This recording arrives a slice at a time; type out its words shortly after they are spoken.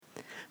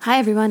Hi,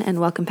 everyone, and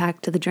welcome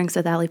back to the Drinks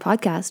with Allie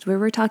podcast, where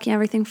we're talking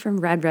everything from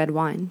red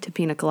wine to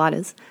pina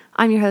coladas.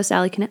 I'm your host,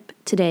 Allie Knipp.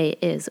 Today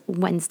is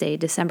Wednesday,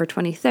 December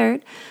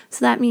 23rd,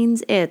 so that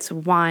means it's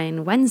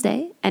Wine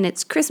Wednesday, and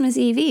it's Christmas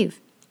Eve.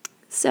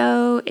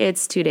 So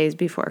it's 2 days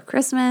before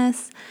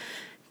Christmas.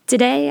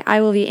 Today, I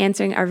will be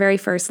answering our very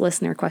first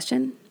listener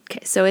question.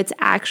 Okay, so it's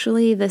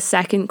actually the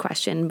second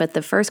question, but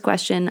the first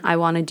question I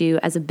want to do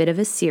as a bit of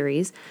a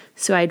series,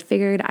 so I'd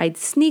figured I'd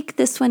sneak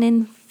this one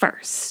in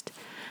first.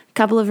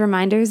 Couple of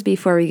reminders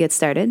before we get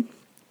started.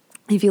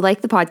 If you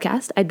like the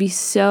podcast, I'd be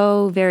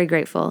so very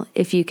grateful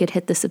if you could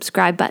hit the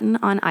subscribe button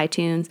on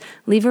iTunes,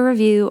 leave a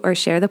review, or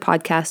share the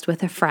podcast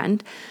with a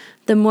friend.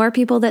 The more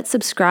people that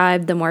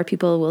subscribe, the more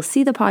people will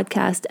see the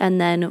podcast, and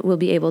then we'll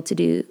be able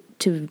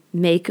to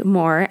make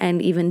more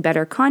and even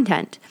better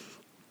content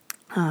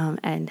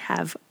and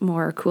have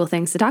more cool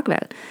things to talk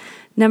about.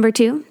 Number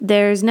 2,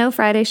 there's no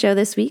Friday show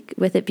this week,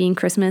 with it being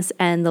Christmas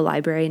and the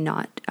library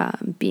not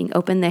being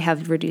open. They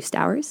have reduced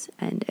hours.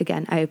 And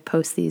again, I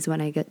post these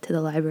when I get to the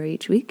library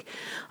each week.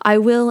 I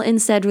will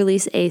instead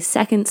release a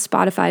second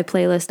Spotify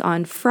playlist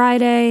on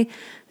Friday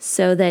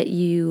so that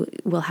you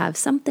will have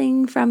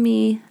something from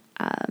me.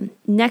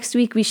 Next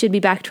week, we should be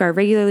back to our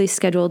regularly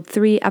scheduled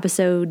 3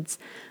 episodes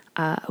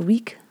a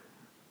week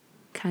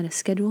kind of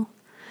schedule.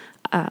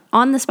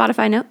 On the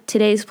Spotify note,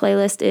 today's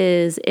playlist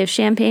is If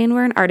Champagne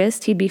Were an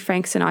Artist, He'd Be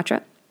Frank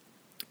Sinatra.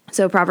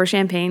 So proper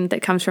champagne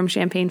that comes from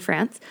Champagne,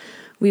 France.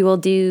 We will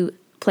do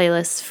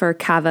playlists for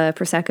Cava,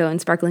 Prosecco, and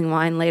sparkling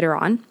wine later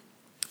on.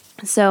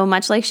 So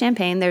much like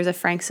champagne, there's a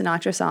Frank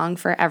Sinatra song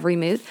for every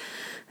mood.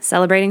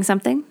 Celebrating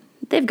something,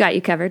 they've got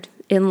you covered.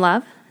 In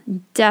love,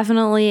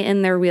 definitely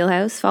in their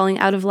wheelhouse. Falling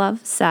out of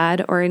love,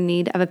 sad, or in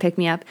need of a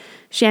pick-me-up,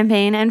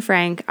 Champagne and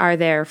Frank are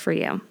there for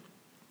you.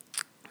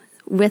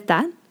 With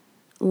that,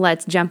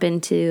 let's jump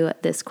into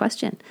this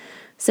question.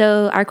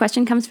 So our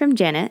question comes from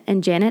Janet,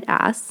 and Janet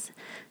asks,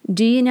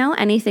 do you know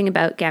anything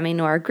about Gamay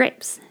Noir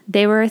grapes?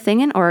 They were a thing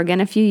in Oregon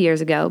a few years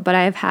ago, but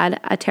I have had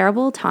a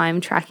terrible time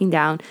tracking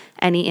down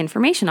any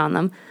information on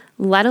them,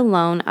 let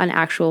alone an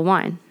actual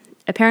wine.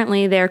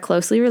 Apparently, they are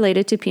closely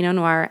related to Pinot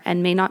Noir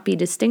and may not be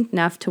distinct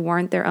enough to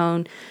warrant their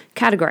own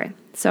category.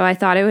 So I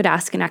thought I would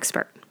ask an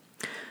expert.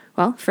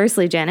 Well,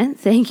 firstly, Janet,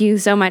 thank you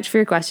so much for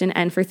your question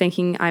and for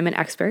thinking I'm an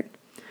expert.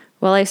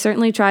 Well, I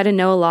certainly try to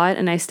know a lot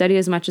and I study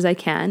as much as I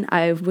can.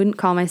 I wouldn't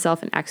call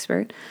myself an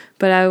expert,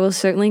 but I will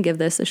certainly give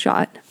this a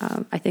shot.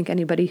 I think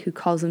anybody who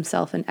calls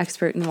himself an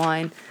expert in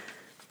wine,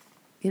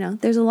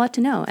 there's a lot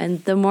to know.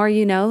 And the more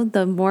you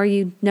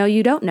know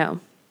you don't know.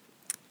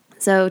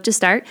 So to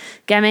start,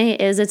 Gamay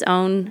is its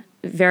own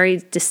very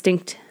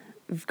distinct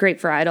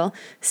grape varietal.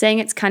 Saying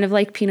it's kind of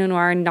like Pinot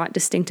Noir and not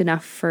distinct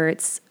enough for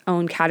its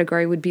own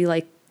category would be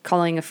like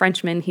calling a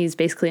Frenchman he's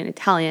basically an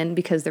Italian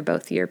because they're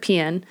both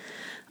European.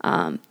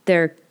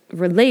 They're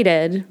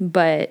related,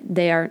 but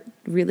they aren't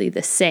really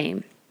the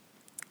same.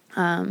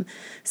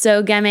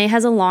 So Gamay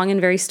has a long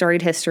and very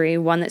storied history,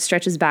 one that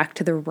stretches back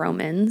to the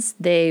Romans.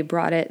 They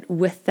brought it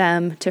with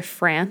them to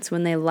France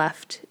when they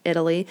left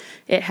Italy.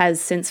 It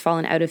has since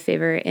fallen out of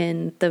favor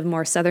in the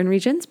more southern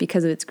regions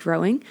because of its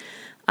growing,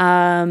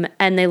 and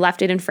they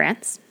left it in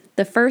France.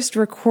 The first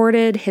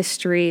recorded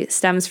history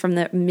stems from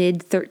the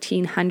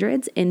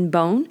mid-1300s in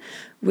Beaune,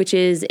 which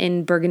is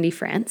in Burgundy,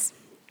 France.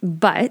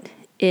 But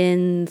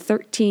in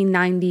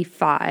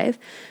 1395,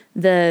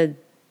 the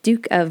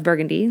Duke of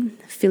Burgundy,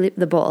 Philippe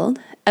the Bold,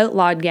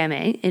 outlawed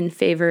Gamay in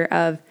favor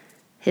of,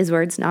 his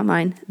words, not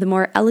mine, the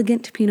more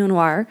elegant Pinot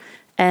Noir,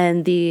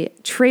 and the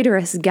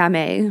traitorous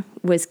Gamay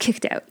was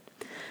kicked out.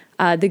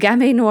 The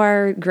Gamay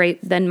Noir grape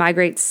then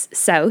migrates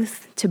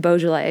south to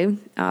Beaujolais.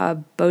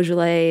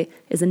 Beaujolais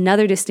is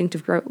another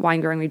distinctive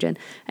wine growing region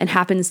and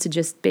happens to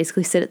just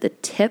basically sit at the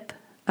tip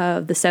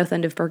of the south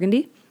end of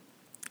Burgundy.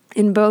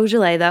 In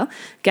Beaujolais, though,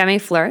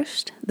 Gamay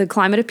flourished. The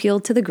climate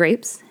appealed to the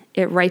grapes.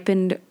 It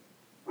ripens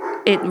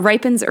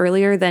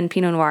earlier than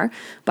Pinot Noir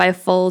by a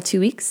full 2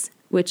 weeks,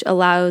 which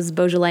allows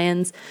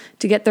Beaujolaians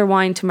to get their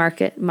wine to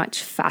market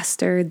much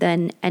faster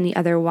than any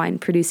other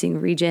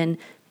wine-producing region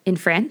in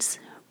France,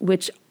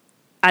 which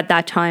at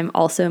that time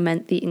also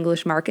meant the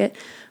English market,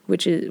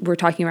 which is, we're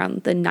talking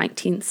around the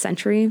 19th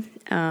century,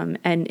 and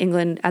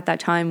England at that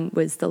time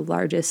was the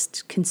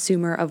largest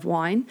consumer of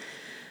wine.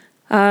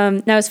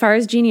 Now, as far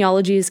as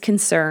genealogy is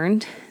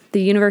concerned,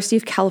 the University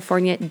of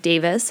California at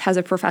Davis has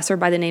a professor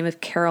by the name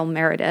of Carol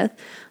Meredith,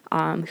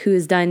 who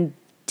has done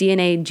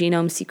DNA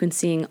genome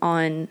sequencing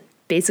on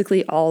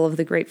basically all of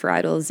the grape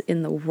varietals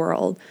in the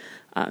world.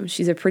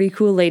 She's a pretty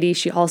cool lady.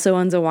 She also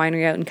owns a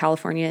winery out in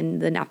California in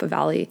the Napa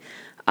Valley.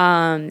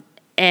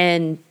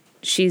 And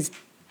she's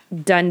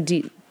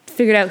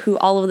figured out who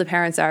all of the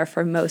parents are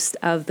for most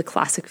of the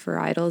classic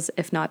varietals,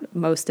 if not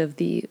most of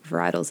the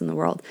varietals in the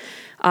world.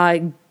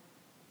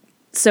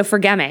 So for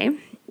Gamay,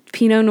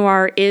 Pinot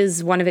Noir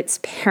is one of its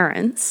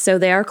parents, so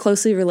they are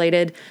closely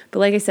related, but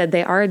like I said,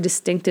 they are a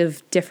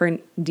distinctive,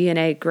 different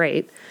DNA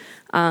grape.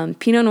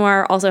 Pinot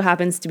Noir also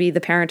happens to be the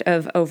parent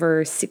of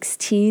over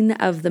 16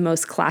 of the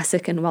most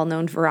classic and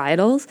well-known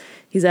varietals.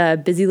 He's a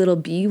busy little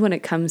bee when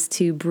it comes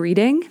to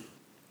breeding.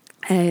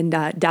 and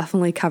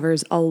definitely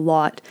covers a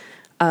lot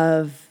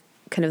of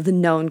kind of the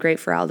known grape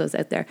varietals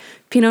out there.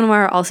 Pinot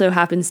Noir also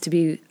happens to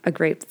be a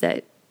grape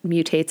that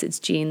mutates its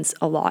genes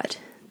a lot.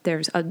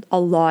 There's a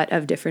lot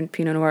of different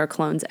Pinot Noir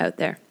clones out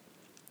there.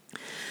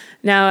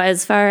 Now,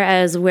 as far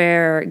as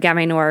where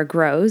Gamay Noir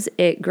grows,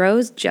 it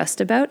grows just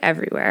about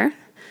everywhere.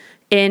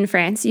 In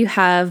France, you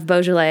have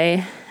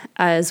Beaujolais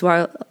as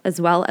well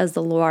as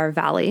the Loire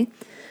Valley.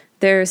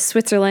 There's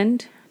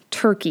Switzerland,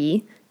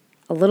 Turkey,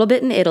 a little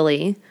bit in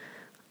Italy,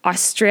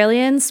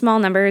 Australia in small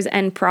numbers,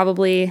 and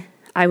probably,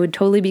 I would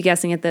totally be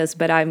guessing at this,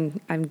 but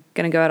I'm going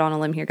to go out on a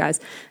limb here,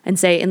 guys, and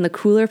say in the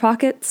cooler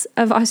pockets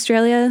of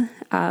Australia,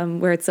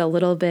 where it's a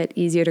little bit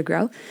easier to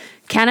grow.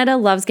 Canada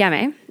loves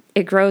Gamay.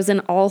 It grows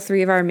in all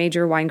three of our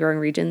major wine growing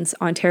regions,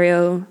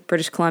 Ontario,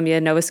 British Columbia,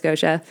 Nova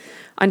Scotia.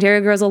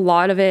 Ontario grows a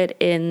lot of it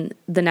in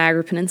the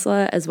Niagara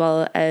Peninsula as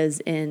well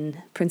as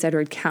in Prince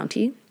Edward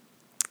County.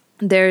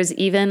 There's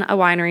even a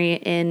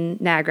winery in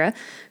Niagara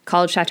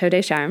called Chateau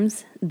des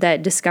Charmes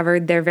that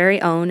discovered their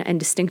very own and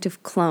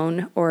distinctive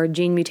clone or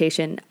gene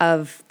mutation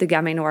of the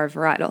Gamay Noir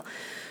varietal.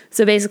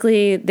 So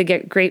basically, the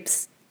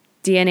grape's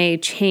DNA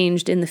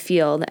changed in the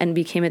field and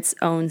became its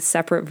own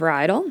separate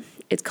varietal.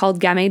 It's called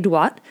Gamay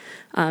Droit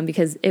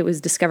because it was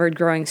discovered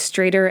growing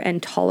straighter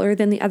and taller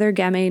than the other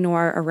Gamay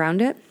Noir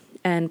around it.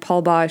 And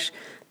Paul Bosch,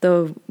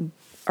 the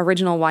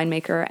original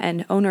winemaker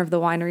and owner of the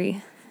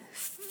winery,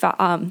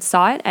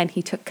 saw it, and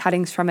he took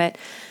cuttings from it,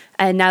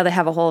 and now they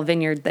have a whole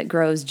vineyard that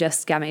grows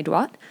just Gamay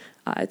Droit.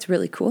 It's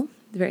really cool.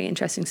 Very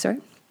interesting story.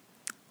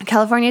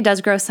 California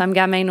does grow some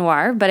Gamay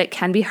Noir, but it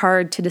can be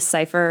hard to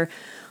decipher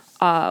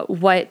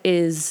what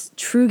is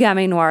true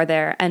Gamay Noir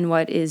there and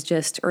what is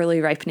just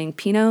early ripening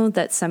Pinot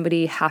that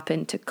somebody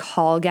happened to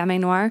call Gamay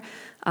Noir.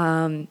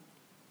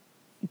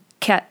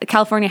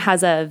 California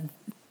has a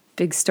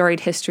big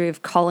storied history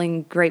of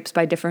calling grapes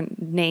by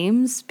different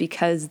names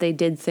because they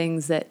did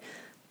things that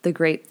the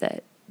grape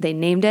that they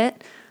named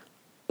it,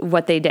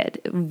 what they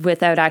did,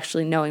 without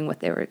actually knowing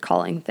what they were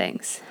calling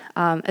things.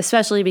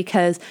 Especially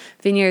because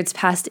vineyards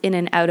passed in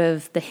and out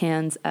of the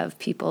hands of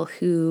people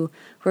who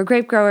were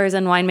grape growers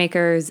and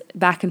winemakers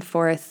back and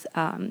forth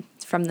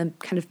from the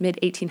kind of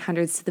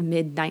mid-1800s to the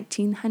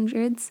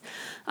mid-1900s.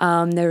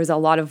 There was a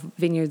lot of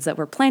vineyards that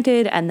were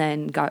planted and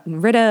then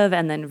gotten rid of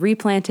and then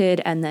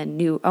replanted, and then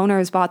new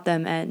owners bought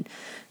them. And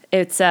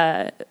it's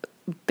a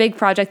big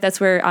project. That's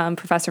where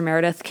Professor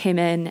Meredith came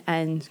in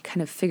and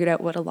kind of figured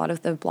out what a lot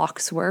of the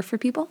blocks were for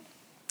people.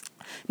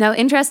 Now,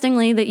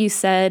 interestingly, that you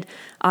said,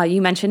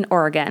 you mentioned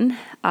Oregon.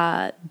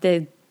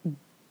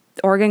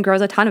 Oregon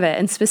grows a ton of it,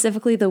 and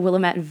specifically the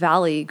Willamette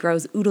Valley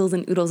grows oodles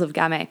and oodles of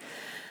Gamay.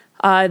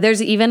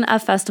 There's even a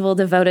festival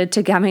devoted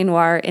to Gamay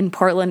Noir in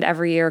Portland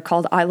every year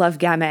called I Love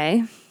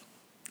Gamay.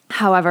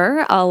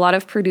 However, a lot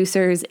of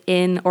producers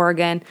in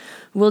Oregon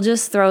will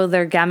just throw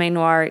their Gamay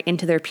Noir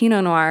into their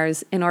Pinot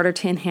Noirs in order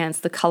to enhance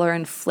the color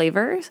and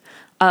flavors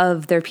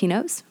of their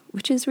Pinots,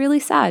 which is really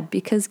sad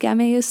because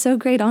Gamay is so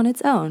great on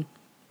its own.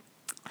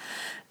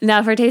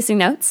 Now for tasting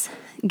notes,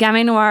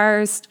 Gamay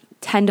Noirs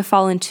tend to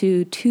fall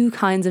into two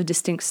kinds of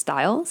distinct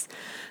styles.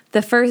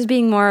 The first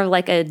being more of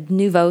like a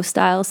Nouveau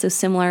style, so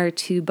similar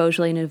to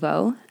Beaujolais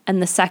Nouveau,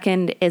 and the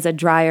second is a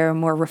drier,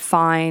 more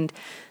refined,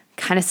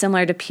 kind of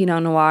similar to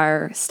Pinot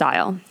Noir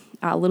style,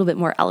 a little bit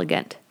more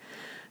elegant.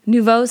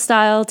 Nouveau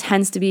style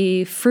tends to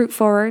be fruit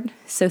forward,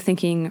 so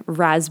thinking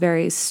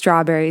raspberries,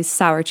 strawberries,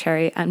 sour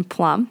cherry, and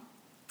plum,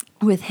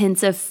 with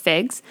hints of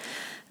figs.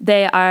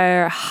 They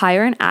are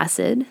higher in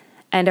acid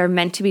and are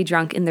meant to be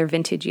drunk in their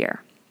vintage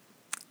year.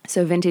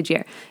 So vintage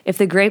year. If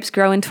the grapes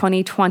grow in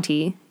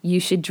 2020, you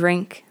should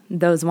drink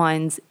those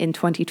wines in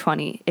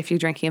 2020 if you're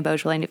drinking a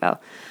Beaujolais Nouveau.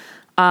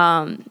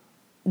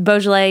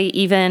 Beaujolais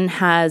even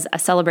has a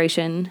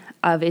celebration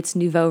of its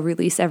Nouveau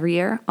release every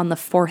year on the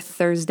fourth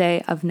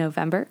Thursday of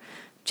November,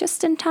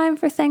 just in time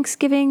for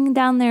Thanksgiving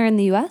down there in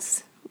the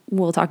U.S.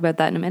 We'll talk about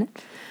that in a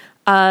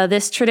minute.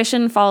 This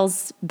tradition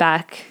falls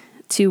back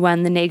to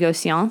when the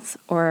négociants,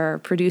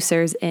 or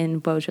producers in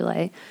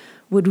Beaujolais,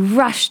 would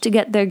rush to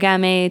get their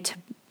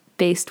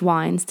Gamay-based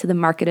wines to the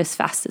market as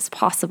fast as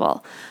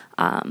possible,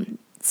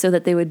 so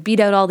that they would beat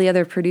out all the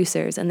other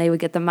producers and they would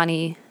get the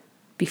money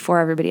before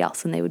everybody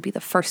else, and they would be the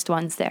first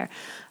ones there.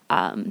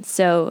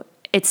 So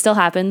it still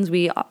happens.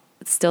 We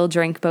still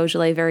drink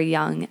Beaujolais very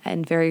young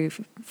and very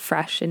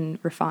fresh and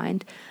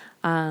refined.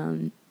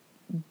 The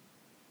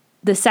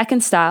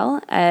second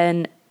style,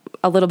 and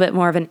a little bit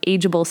more of an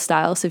ageable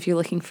style, so if you're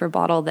looking for a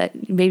bottle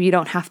that maybe you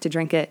don't have to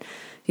drink it,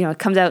 it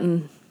comes out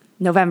in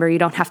November, you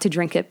don't have to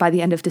drink it by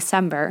the end of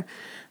December,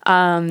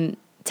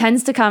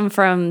 tends to come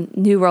from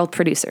New World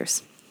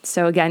producers.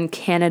 So again,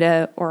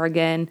 Canada,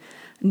 Oregon,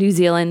 New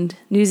Zealand.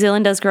 New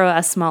Zealand does grow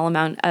a small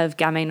amount of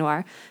Gamay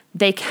Noir.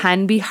 They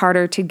can be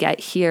harder to get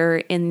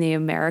here in the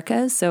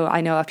Americas. So I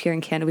know up here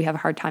in Canada, we have a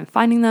hard time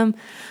finding them.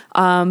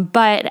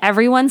 But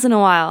every once in a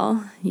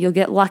while, you'll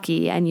get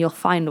lucky and you'll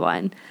find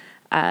one.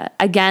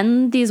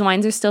 Again, these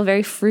wines are still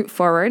very fruit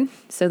forward.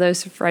 So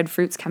those red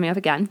fruits coming up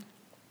again.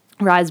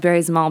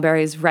 Raspberries,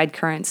 mulberries, red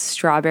currants,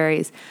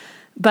 strawberries.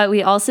 But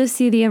we also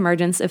see the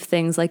emergence of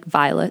things like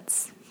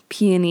violets,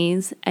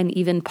 peonies, and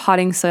even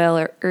potting soil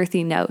or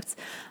earthy notes.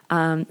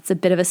 It's a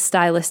bit of a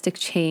stylistic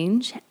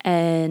change,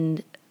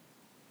 and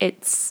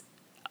it's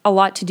a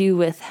lot to do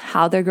with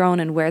how they're grown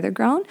and where they're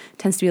grown. It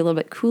tends to be a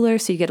little bit cooler,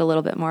 so you get a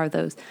little bit more of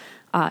those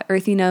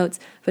earthy notes,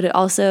 but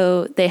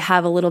they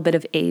have a little bit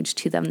of age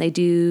to them. They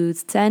do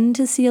tend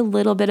to see a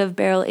little bit of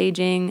barrel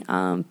aging,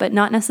 but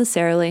not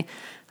necessarily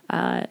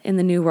in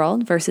the New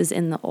World versus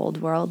in the Old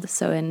World,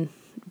 so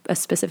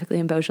specifically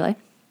in Beaujolais.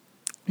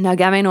 Now,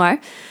 Gamay Noir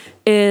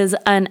is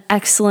an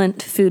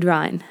excellent food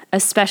wine,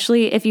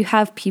 especially if you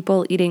have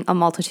people eating a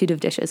multitude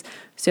of dishes.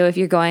 So if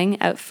you're going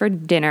out for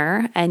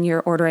dinner and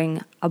you're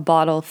ordering a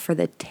bottle for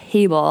the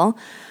table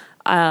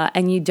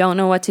and you don't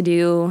know what to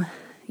do,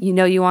 you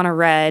know you want a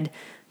red,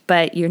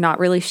 but you're not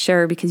really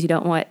sure because you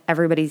don't know what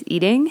everybody's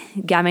eating,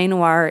 Gamay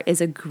Noir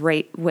is a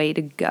great way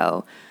to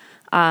go.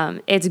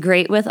 It's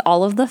great with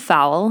all of the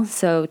fowl,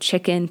 so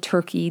chicken,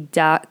 turkey,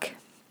 duck.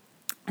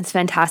 It's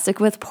fantastic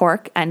with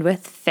pork and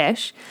with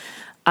fish.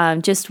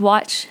 Just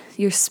watch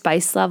your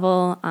spice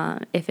level.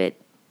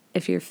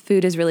 If your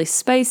food is really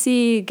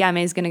spicy,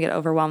 Gamay is going to get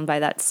overwhelmed by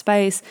that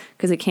spice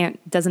because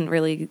it doesn't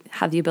really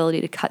have the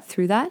ability to cut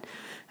through that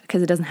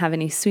because it doesn't have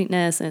any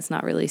sweetness and it's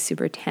not really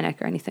super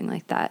tannic or anything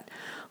like that.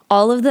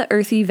 All of the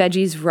earthy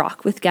veggies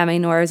rock with Gamay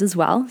Noirs as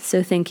well.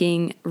 So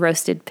thinking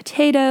roasted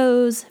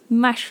potatoes,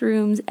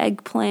 mushrooms,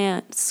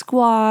 eggplant,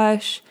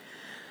 squash.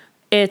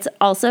 It's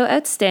also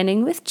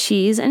outstanding with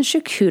cheese and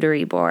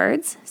charcuterie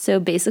boards. So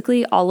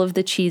basically all of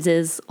the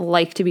cheeses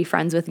like to be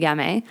friends with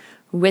Gamay,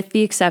 with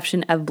the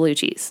exception of blue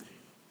cheese.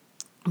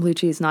 Blue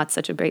cheese, not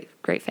such a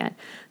great fan.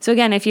 So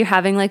again, if you're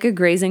having like a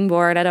grazing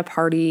board at a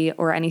party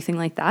or anything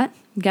like that,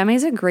 Gamay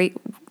is a great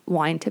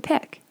wine to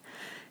pick.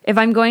 If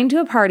I'm going to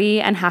a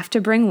party and have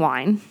to bring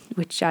wine,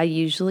 which I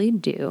usually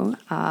do,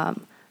 I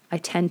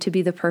tend to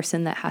be the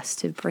person that has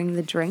to bring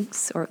the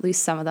drinks, or at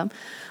least some of them.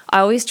 I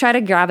always try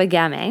to grab a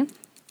Gamay.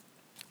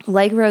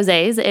 Like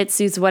rosés, it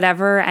suits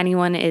whatever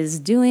anyone is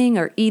doing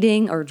or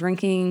eating or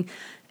drinking,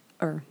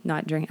 or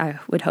not drink. I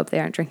would hope they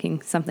aren't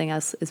drinking something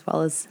else as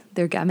well as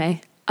their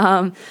Gamay.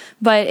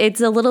 But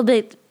it's a little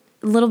bit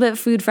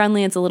food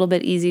friendly. It's a little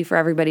bit easy for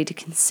everybody to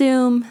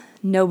consume.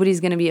 Nobody's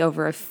going to be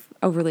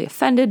overly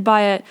offended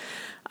by it.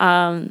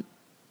 And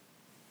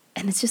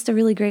it's just a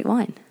really great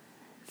wine.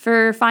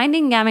 For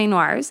finding Gamay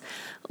Noirs,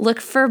 look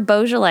for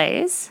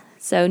Beaujolais,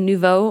 so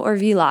Nouveau or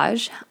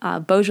Village.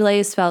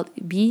 Beaujolais is spelled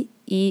Beaujolais.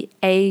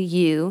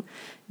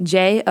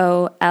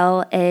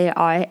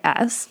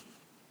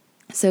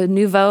 So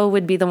Nouveau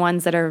would be the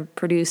ones that are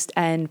produced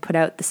and put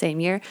out the same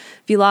year.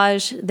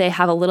 Village, they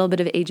have a little bit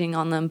of aging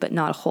on them, but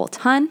not a whole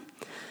ton.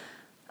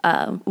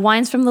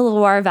 Wines from the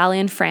Loire Valley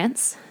in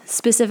France,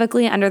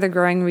 specifically under the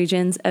growing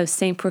regions of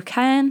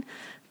Saint-Pourçain,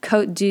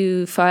 Côte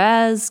du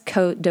Forez,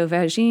 Côte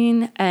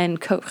d'Auvergne,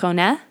 and Côte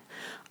Rhônais,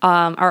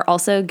 are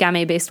also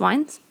Gamay-based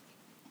wines.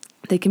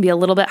 They can be a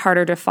little bit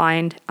harder to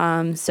find.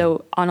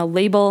 So on a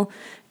label,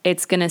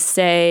 it's going to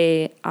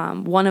say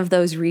one of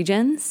those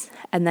regions,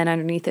 and then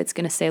underneath it's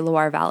going to say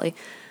Loire Valley.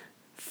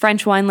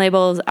 French wine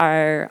labels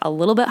are a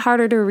little bit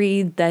harder to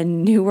read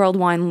than New World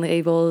wine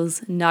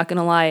labels. Not going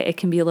to lie, it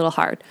can be a little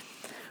hard.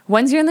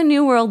 Once you're in the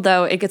New World,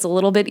 though, it gets a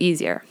little bit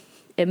easier.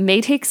 It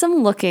may take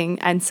some looking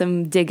and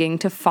some digging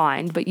to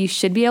find, but you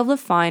should be able to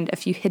find a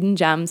few hidden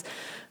gems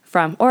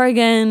from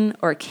Oregon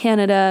or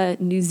Canada,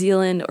 New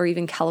Zealand, or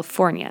even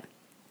California.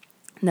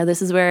 Now,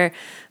 this is where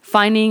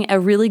finding a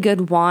really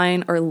good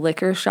wine or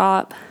liquor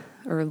shop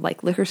or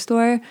like liquor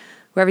store,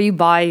 wherever you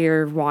buy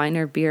your wine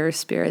or beer or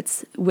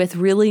spirits, with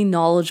really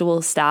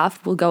knowledgeable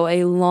staff will go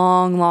a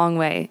long, long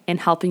way in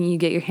helping you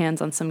get your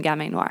hands on some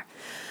Gamay Noir.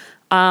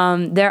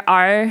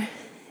 I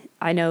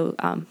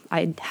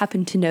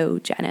happen to know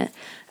Janet,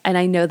 and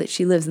I know that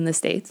she lives in the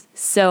States.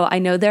 So I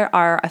know there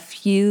are a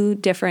few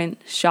different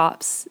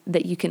shops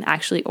that you can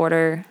actually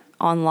order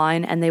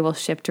online and they will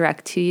ship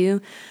direct to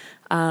you.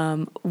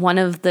 One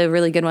of the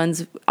really good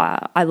ones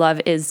I love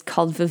is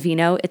called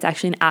Vivino. It's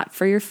actually an app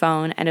for your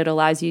phone, and it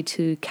allows you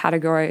to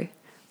catalog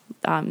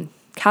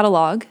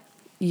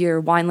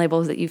your wine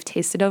labels that you've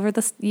tasted over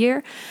this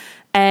year.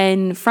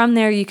 And from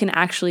there, you can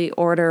actually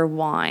order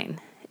wine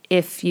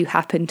if you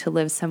happen to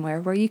live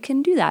somewhere where you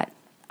can do that.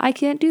 I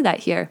can't do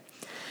that here.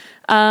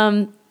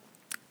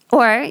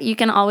 Or you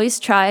can always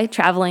try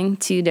traveling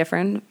to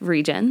different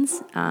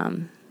regions.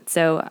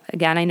 So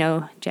again, I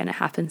know Janet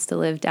happens to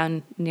live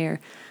down near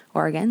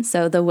Oregon.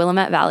 So the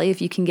Willamette Valley,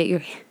 if you can get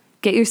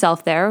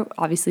yourself there,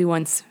 obviously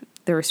once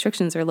the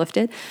restrictions are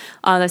lifted,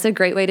 that's a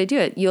great way to do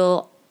it.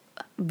 You'll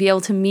be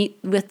able to meet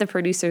with the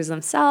producers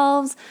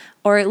themselves,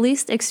 or at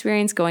least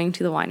experience going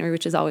to the winery,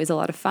 which is always a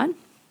lot of fun.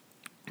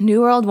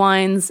 New World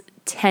wines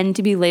tend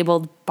to be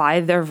labeled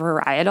by their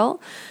varietal,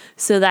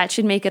 so that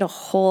should make it a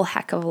whole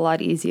heck of a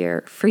lot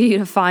easier for you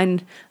to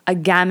find a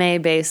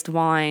Gamay-based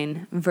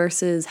wine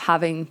versus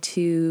having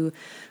to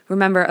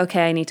remember,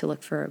 okay, I need to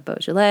look for a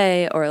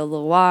Beaujolais or a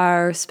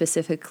Loire,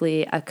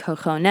 specifically a Côte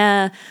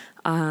Rhônais,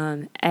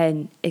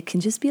 and it can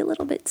just be a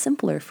little bit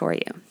simpler for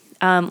you.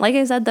 Like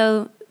I said,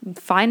 though,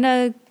 find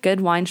a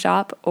good wine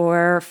shop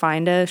or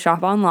find a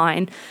shop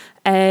online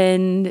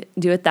and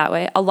do it that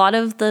way. A lot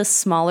of the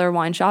smaller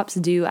wine shops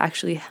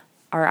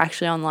are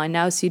actually online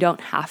now, so you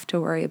don't have to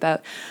worry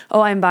about,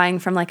 I'm buying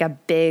from like a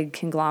big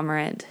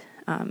conglomerate.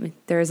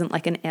 There isn't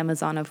like an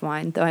Amazon of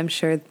wine, though I'm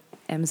sure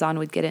Amazon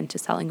would get into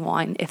selling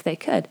wine if they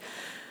could.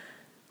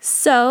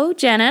 So,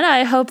 Janet,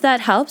 I hope that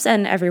helps,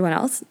 and everyone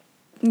else.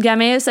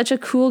 Gamay is such a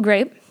cool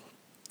grape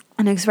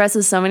and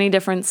expresses so many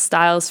different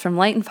styles, from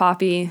light and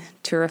poppy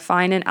to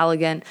refined and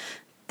elegant.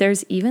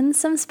 There's even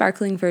some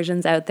sparkling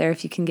versions out there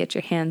if you can get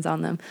your hands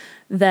on them,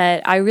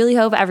 that I really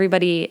hope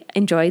everybody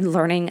enjoyed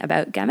learning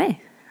about Gamay.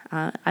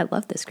 I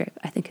love this grape.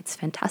 I think it's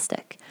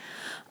fantastic.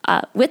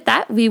 With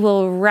that, we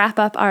will wrap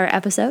up our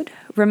episode.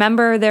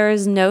 Remember, there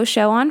is no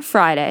show on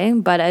Friday,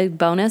 but a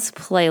bonus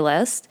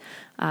playlist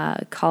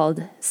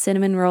called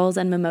Cinnamon Rolls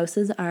and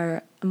Mimosas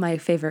are my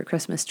favorite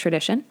Christmas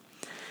tradition.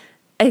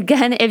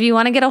 Again, if you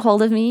want to get a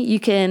hold of me, you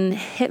can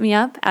hit me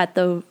up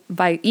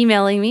by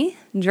emailing me,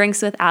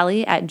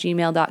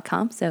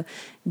 drinkswithally@gmail.com. So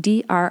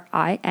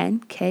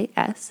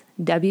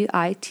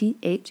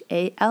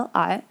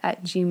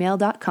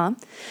drinkswithali@gmail.com.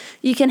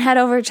 You can head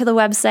over to the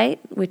website,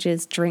 which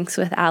is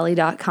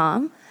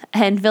drinkswithally.com,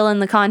 and fill in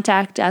the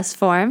contact us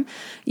form.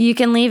 You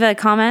can leave a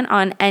comment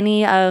on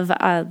any of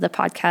the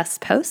podcast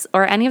posts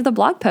or any of the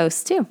blog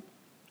posts too.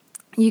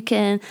 You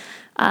can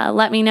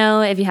let me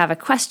know if you have a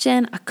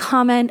question, a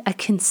comment, a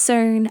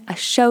concern, a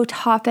show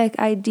topic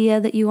idea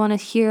that you want to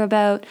hear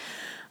about,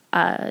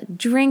 a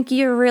drink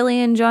you're really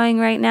enjoying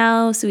right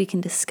now so we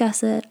can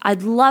discuss it.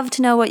 I'd love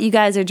to know what you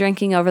guys are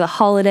drinking over the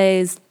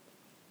holidays.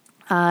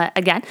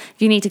 Again, if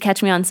you need to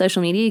catch me on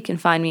social media, you can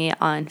find me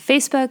on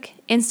Facebook,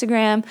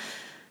 Instagram,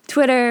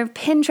 Twitter,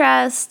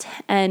 Pinterest,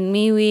 and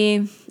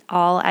MeWe,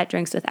 all at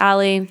Drinks with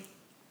Ali.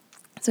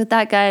 So with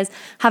that, guys,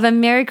 have a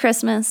Merry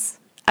Christmas,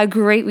 a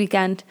great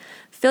weekend.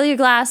 Fill your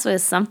glass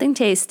with something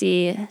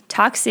tasty.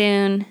 Talk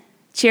soon.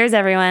 Cheers,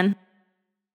 everyone.